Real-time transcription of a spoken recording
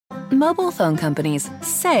Mobile phone companies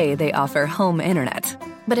say they offer home internet.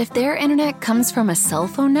 But if their internet comes from a cell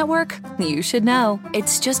phone network, you should know.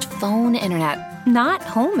 It's just phone internet, not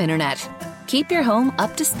home internet. Keep your home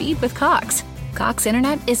up to speed with Cox. Cox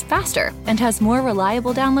internet is faster and has more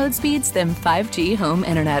reliable download speeds than 5G home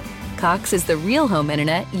internet. Cox is the real home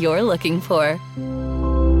internet you're looking for.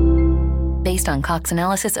 Based on Cox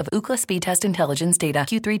analysis of Ookla speed test intelligence data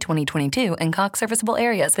Q3 2022 and Cox serviceable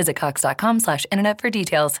areas, visit cox.com/internet for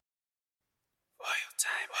details.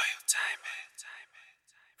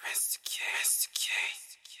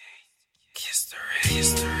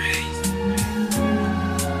 Kiss the rain.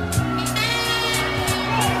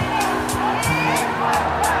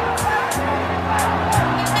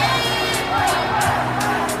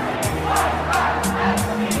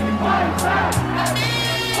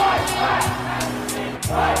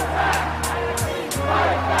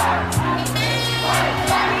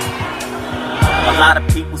 A lot of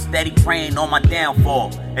people steady praying on my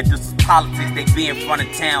downfall. If this is politics, they be in front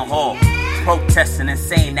of town hall, protesting and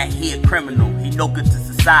saying that he a criminal. He no good to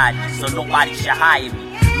society, so nobody should hire me.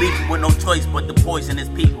 Leave you with no choice but to poison his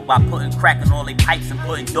people by putting crack in all their pipes and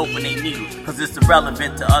putting dope in their needles. Cause it's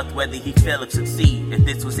irrelevant to us whether he fail or succeed. If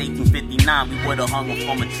this was 1859, we would've hung him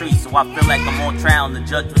from a tree. So I feel like I'm on trial and the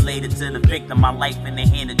judge related to the victim. My life in the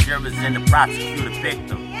hand of jurors and the prosecutor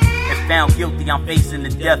victim. If found guilty, I'm facing the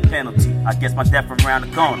death penalty. I guess my death around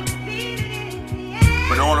the corner.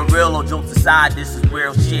 But on the real, all jokes aside, this is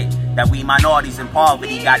real shit that we minorities in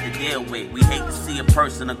poverty got to deal with. We hate to see a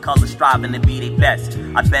person of color striving to be their best.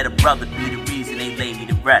 I bet a brother be the reason they lay me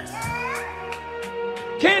to rest.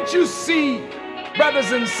 Can't you see,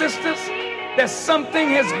 brothers and sisters, that something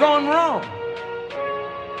has gone wrong?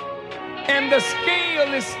 And the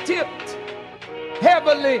scale is tipped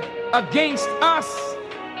heavily against us.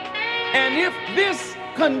 And if this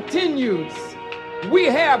continues, we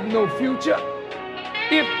have no future.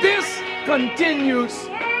 If this continues,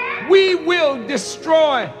 we will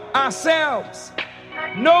destroy ourselves.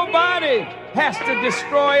 Nobody has to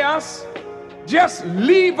destroy us. Just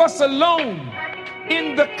leave us alone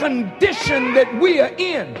in the condition that we are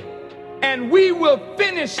in, and we will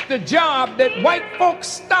finish the job that white folks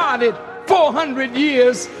started 400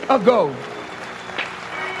 years ago.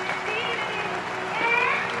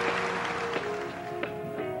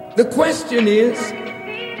 The question is,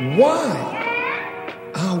 why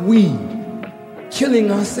are we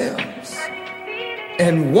killing ourselves?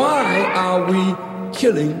 And why are we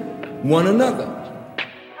killing one another?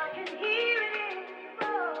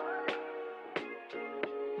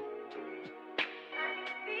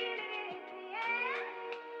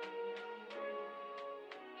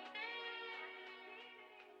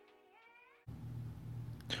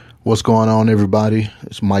 What's going on, everybody?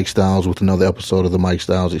 It's Mike Styles with another episode of the Mike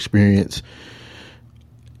Styles Experience.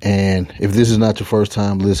 And if this is not your first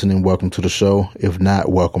time listening, welcome to the show. If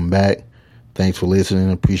not, welcome back. Thanks for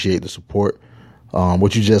listening. Appreciate the support.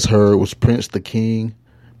 What you just heard was Prince the King.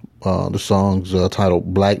 The song's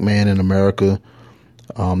titled Black Man in America.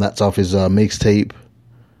 That's off his mixtape,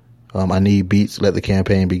 I Need Beats, Let the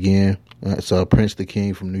Campaign Begin. It's Prince the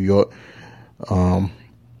King from New York.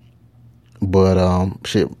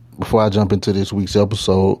 Before I jump into this week's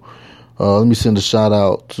episode, let me send a shout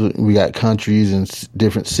out to, we got countries and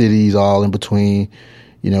different cities all in between,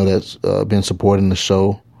 that's been supporting the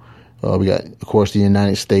show. We got, of course, the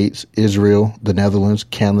United States, Israel, the Netherlands,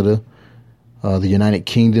 Canada, the United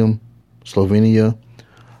Kingdom, Slovenia,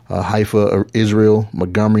 Haifa, Israel,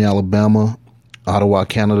 Montgomery, Alabama, Ottawa,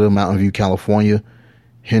 Canada, Mountain View, California,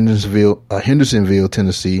 Hendersonville,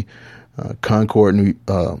 Tennessee, Concord,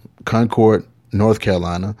 North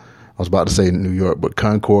Carolina. I was about to say New York, but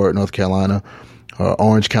Concord, North Carolina,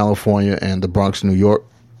 Orange, California, and the Bronx, New York.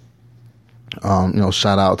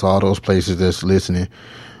 Shout out to all those places that's listening.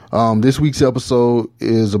 This week's episode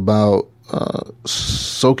is about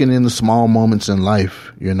soaking in the small moments in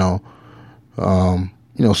life.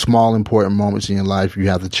 Small important moments in your life. You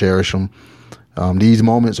have to cherish them. These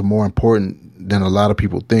moments are more important than a lot of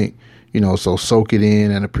people think. So soak it in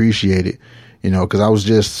and appreciate it. Because I was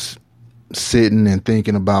just sitting and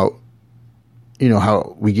thinking about,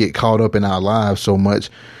 how we get caught up in our lives so much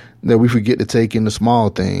that we forget to take in the small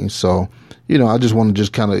things. So, I just want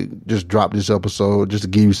to just drop this episode just to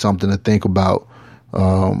give you something to think about.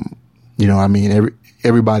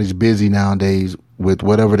 Everybody's busy nowadays with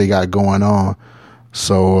whatever they got going on.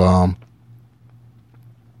 So,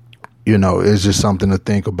 it's just something to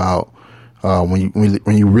think about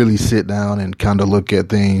when you really sit down and kind of look at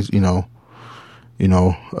things,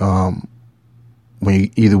 when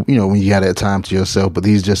you got that time to yourself. But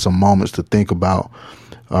these are just some moments to think about.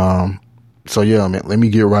 So yeah, man, let me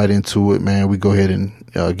get right into it, man. We go ahead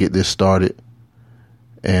and get this started.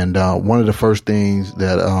 And one of the first things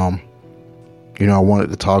that I wanted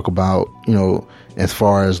to talk about, as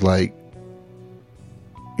far as like,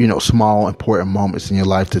 small important moments in your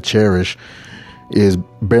life to cherish, is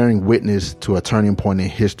bearing witness to a turning point in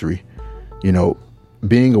history.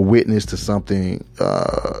 Being a witness to something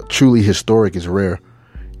truly historic is rare.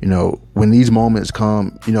 When these moments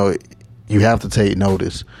come, you have to take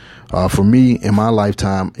notice. For me, in my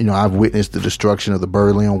lifetime, I've witnessed the destruction of the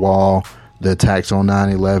Berlin Wall, the attacks on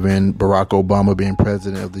 9/11, Barack Obama being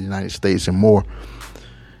president of the United States, and more.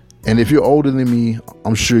 And if you're older than me,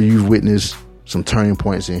 I'm sure you've witnessed some turning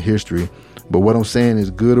points in history. But what I'm saying is,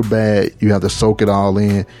 good or bad, you have to soak it all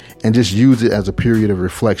in and just use it as a period of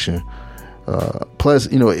reflection. Plus,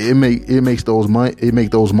 it makes those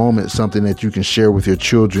moments something that you can share with your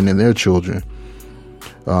children and their children.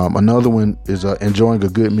 Another one is enjoying a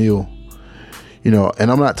good meal.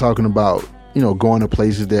 And I'm not talking about going to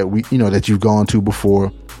places that that you've gone to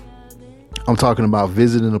before. I'm talking about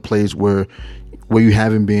visiting a place where you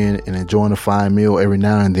haven't been and enjoying a fine meal every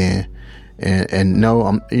now and then. And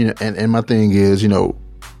my thing is,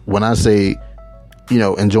 when I say,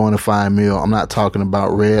 enjoying a fine meal, I'm not talking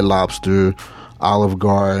about Red Lobster, Olive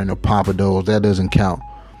Garden, or Papados. That doesn't count.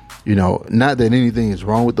 Not that anything is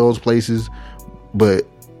wrong with those places, but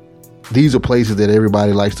these are places that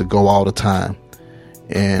everybody likes to go all the time.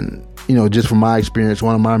 And, just from my experience,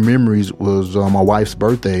 one of my memories was my wife's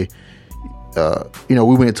birthday. We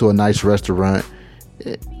went to a nice restaurant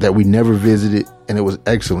that we never visited, and it was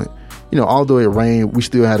excellent. Although it rained, we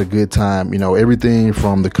still had a good time. Everything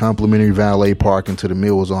from the complimentary valet parking to the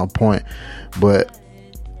meal was on point. But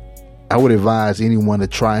I would advise anyone to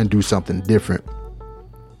try and do something different.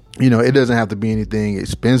 It doesn't have to be anything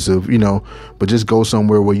expensive, but just go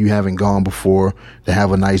somewhere where you haven't gone before to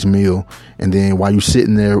have a nice meal. And then while you're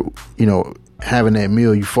sitting there, having that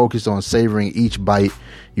meal, you focus on savoring each bite.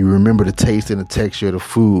 You remember the taste and the texture of the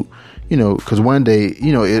food, because one day,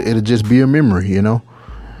 it'll just be a memory,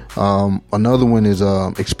 Another one is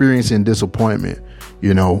experiencing disappointment.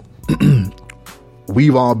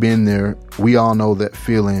 We've all been there. We all know that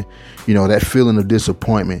feeling, that feeling of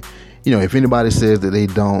disappointment. If anybody says that they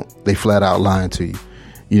don't, they flat out lying to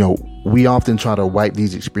you. We often try to wipe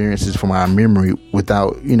these experiences from our memory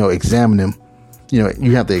without, examining them.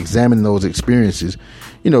 You have to examine those experiences,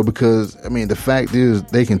 because, the fact is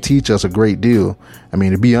they can teach us a great deal.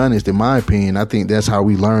 To be honest, in my opinion, I think that's how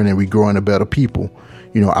we learn and we grow into better people.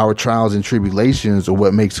 Our trials and tribulations are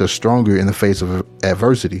what makes us stronger in the face of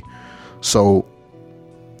adversity. So,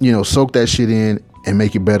 soak that shit in and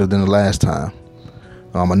make it better than the last time.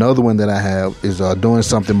 Another one that I have is doing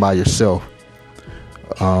something by yourself.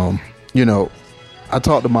 I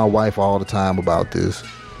talk to my wife all the time about this,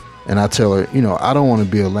 and I tell her, I don't want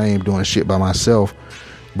to be a lame doing shit by myself,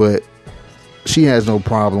 but she has no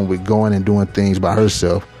problem with going and doing things by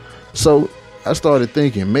herself. So I started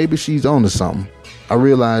thinking maybe she's on to something. I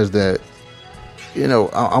realized that,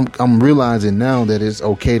 I'm realizing now that it's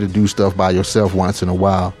okay to do stuff by yourself once in a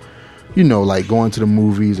while. Like going to the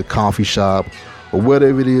movies, a coffee shop, or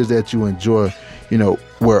whatever it is that you enjoy,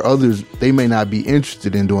 where others, they may not be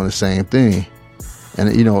interested in doing the same thing. And,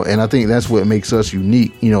 and I think that's what makes us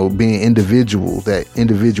unique, being individuals, that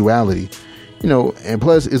individuality, and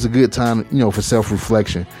plus it's a good time, for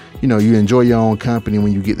self-reflection. You enjoy your own company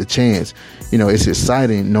when you get the chance. It's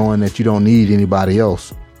exciting knowing that you don't need anybody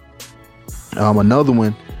else. Another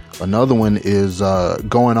one is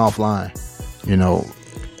going offline.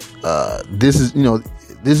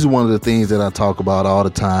 This is one of the things that I talk about all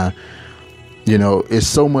the time. It's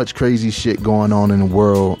so much crazy shit going on in the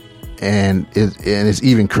world, and it's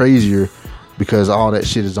even crazier because all that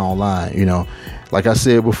shit is online. Like I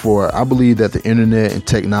said before, I believe that the internet and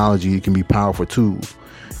technology can be powerful tools.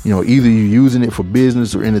 Either you're using it for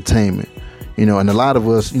business or entertainment. And a lot of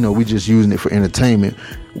us, we just using it for entertainment,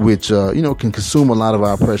 which can consume a lot of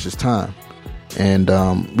our precious time. And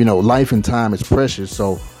life and time is precious,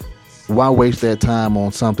 so why waste that time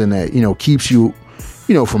on something that keeps you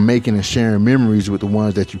from making and sharing memories with the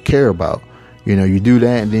ones that you care about? You do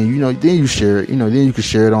that, and then then you share it. Then you can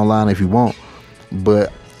share it online if you want.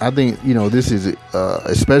 But I think this is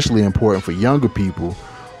especially important for younger people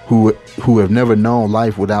who have never known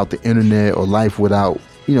life without the internet, or life without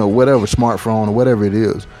whatever, smartphone or whatever it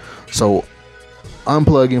is. So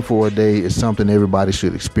unplugging for a day is something everybody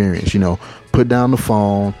should experience. Put down the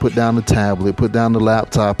phone, put down the tablet, put down the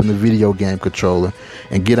laptop and the video game controller,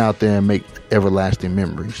 and get out there and make everlasting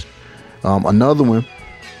memories. Another one,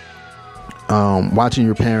 watching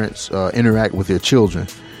your parents interact with their children.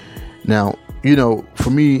 Now, for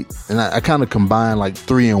me, and I kind of combine like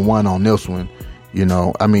 3 in 1 on this one.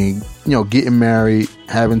 I mean, getting married,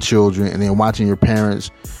 having children, and then watching your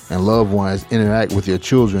parents and loved ones interact with your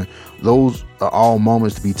children. Those are all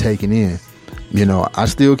moments to be taken in. I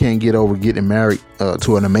still can't get over getting married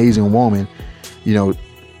to an amazing woman,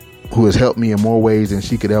 who has helped me in more ways than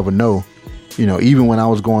she could ever know. Even when I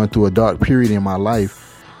was going through a dark period in my life,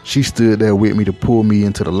 she stood there with me to pull me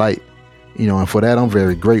into the light. And for that, I'm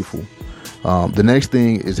very grateful. The next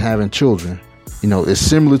thing is having children. It's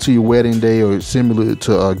similar to your wedding day or similar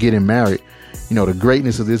to getting married. The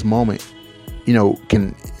greatness of this moment,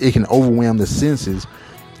 can overwhelm the senses,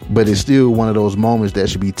 but it's still one of those moments that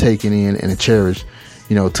should be taken in and cherished.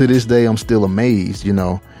 To this day, I'm still amazed,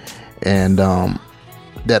 and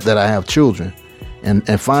that I have children.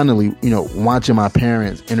 And finally, watching my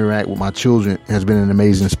parents interact with my children has been an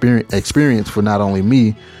amazing experience for not only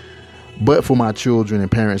me, but for my children and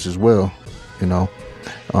parents as well.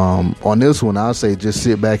 On this one, I'll say just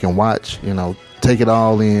sit back and watch, take it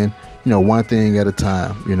all in, one thing at a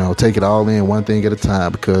time, take it all in one thing at a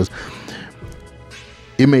time, because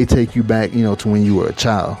it may take you back, to when you were a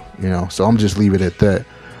child, so I'm just leave it at that.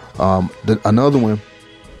 Another one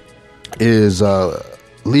is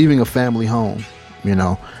leaving a family home.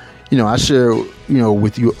 I share,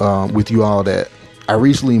 with you all that I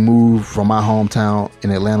recently moved from my hometown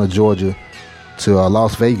in Atlanta, Georgia, to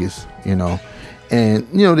Las Vegas, and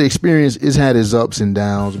the experience has had its ups and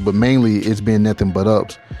downs, but mainly it's been nothing but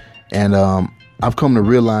ups. And I've come to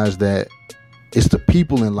realize that it's the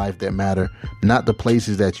people in life that matter, not the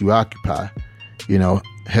places that you occupy.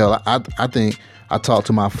 Hell, I think I talk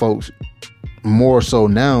to my folks more so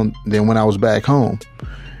now than when I was back home.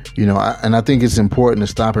 And I think it's important to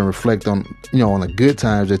stop and reflect on, on the good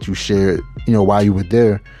times that you shared, while you were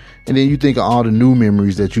there. And then you think of all the new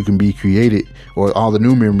memories that you can be created, or all the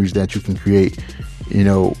new memories that you can create, in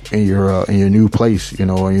your new place, in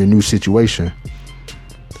your new situation.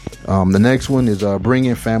 The next one is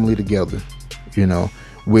bringing family together,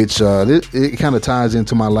 which it kind of ties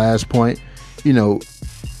into my last point.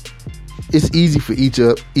 It's easy for each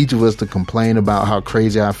of us to complain about how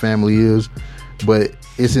crazy our family is, but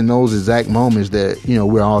it's in those exact moments that,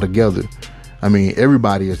 we're all together. I mean,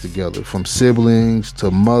 everybody is together, from siblings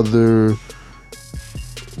to mother,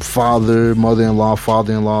 father, mother-in-law,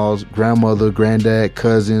 father-in-laws, grandmother, granddad,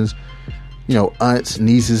 cousins, aunts,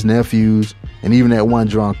 nieces, nephews, and even that one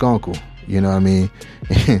drunk uncle. You know what I mean?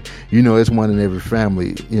 It's one in every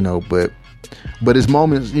family, but it's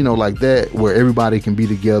moments, like that where everybody can be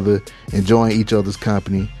together, enjoying each other's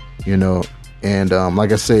company, and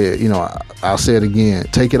like I said, I'll say it again,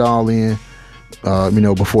 take it all in,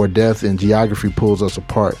 before death and geography pulls us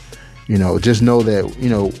apart. Just know that,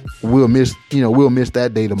 we'll miss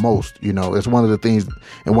that day the most. It's one of the things,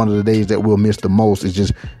 and one of the days that we'll miss the most is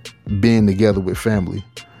just being together with family.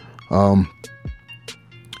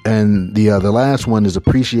 And the last one is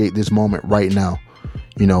appreciate this moment right now.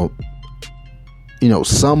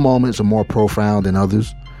 Some moments are more profound than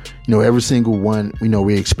others. Every single one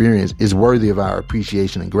we experience is worthy of our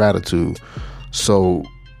appreciation and gratitude. So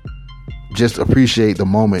just appreciate the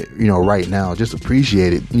moment, right now. Just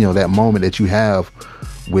appreciate it, that moment that you have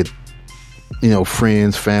with,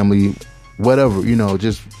 friends, family, whatever,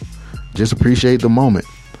 just appreciate the moment.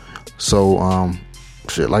 So,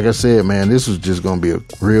 like I said, man, this is just going to be a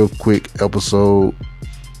real quick episode.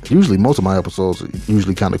 Usually, most of my episodes are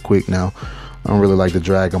usually kind of quick now. I don't really like to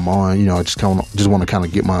drag them on. I just want to kind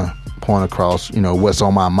of get my point across, what's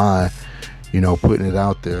on my mind, putting it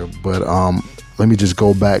out there. But let me just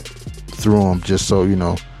go back through them just so,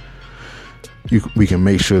 we can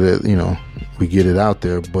make sure that, we get it out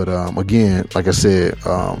there. But again, like I said,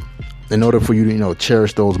 in order for you to,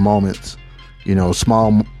 cherish those moments,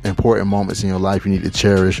 small, important moments in your life, you need to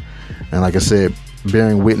cherish. And like I said,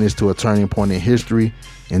 bearing witness to a turning point in history,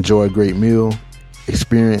 enjoy a great meal,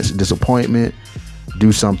 experience disappointment,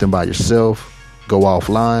 do something by yourself, go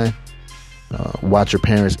offline, watch your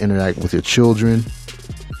parents interact with your children,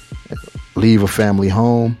 leave a family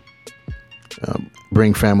home,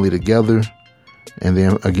 bring family together, and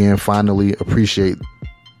then again, finally appreciate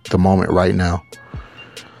the moment right now.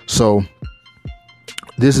 So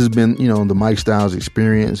this has been, the Mike Styles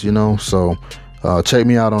Experience, so check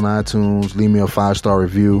me out on iTunes, leave me a 5-star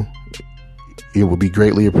review. It would be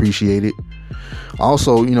greatly appreciated.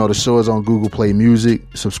 Also, the show is on Google Play Music.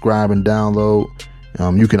 Subscribe and download.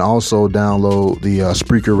 You can also download the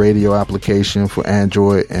Spreaker Radio application for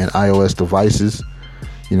Android and iOS devices.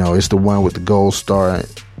 It's the one with the gold star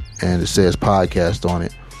and it says podcast on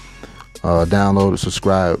it. Download it,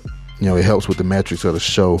 subscribe. It helps with the metrics of the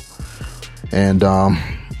show. And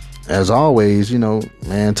as always,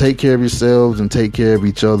 man, take care of yourselves and take care of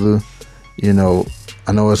each other. I know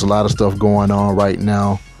there's a lot of stuff going on right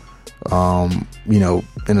now.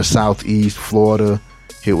 In the southeast, Florida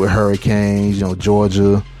hit with hurricanes,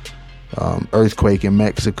 Georgia, earthquake in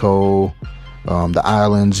Mexico, the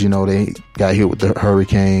islands, they got hit with the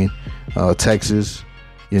hurricane, Texas,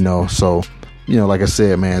 so, like I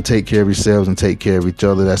said, man, take care of yourselves and take care of each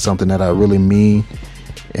other. That's something that I really mean.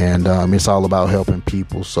 And it's all about helping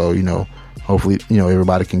people. So, hopefully,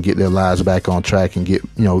 everybody can get their lives back on track and get,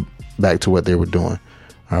 back to what they were doing.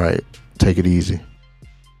 All right. Take it easy.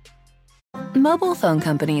 Mobile phone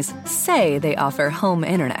companies say they offer home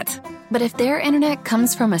internet. But if their internet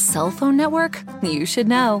comes from a cell phone network, you should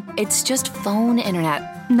know. It's just phone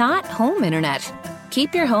internet, not home internet.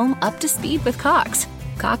 Keep your home up to speed with Cox.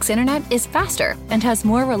 Cox internet is faster and has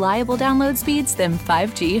more reliable download speeds than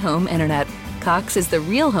 5G home internet. Cox is the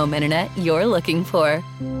real home internet you're looking for.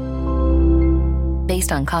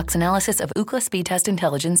 Based on Cox analysis of Ookla speed test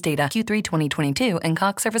intelligence data Q3 2022 and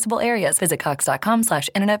Cox serviceable areas, visit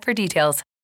cox.com/internet for details.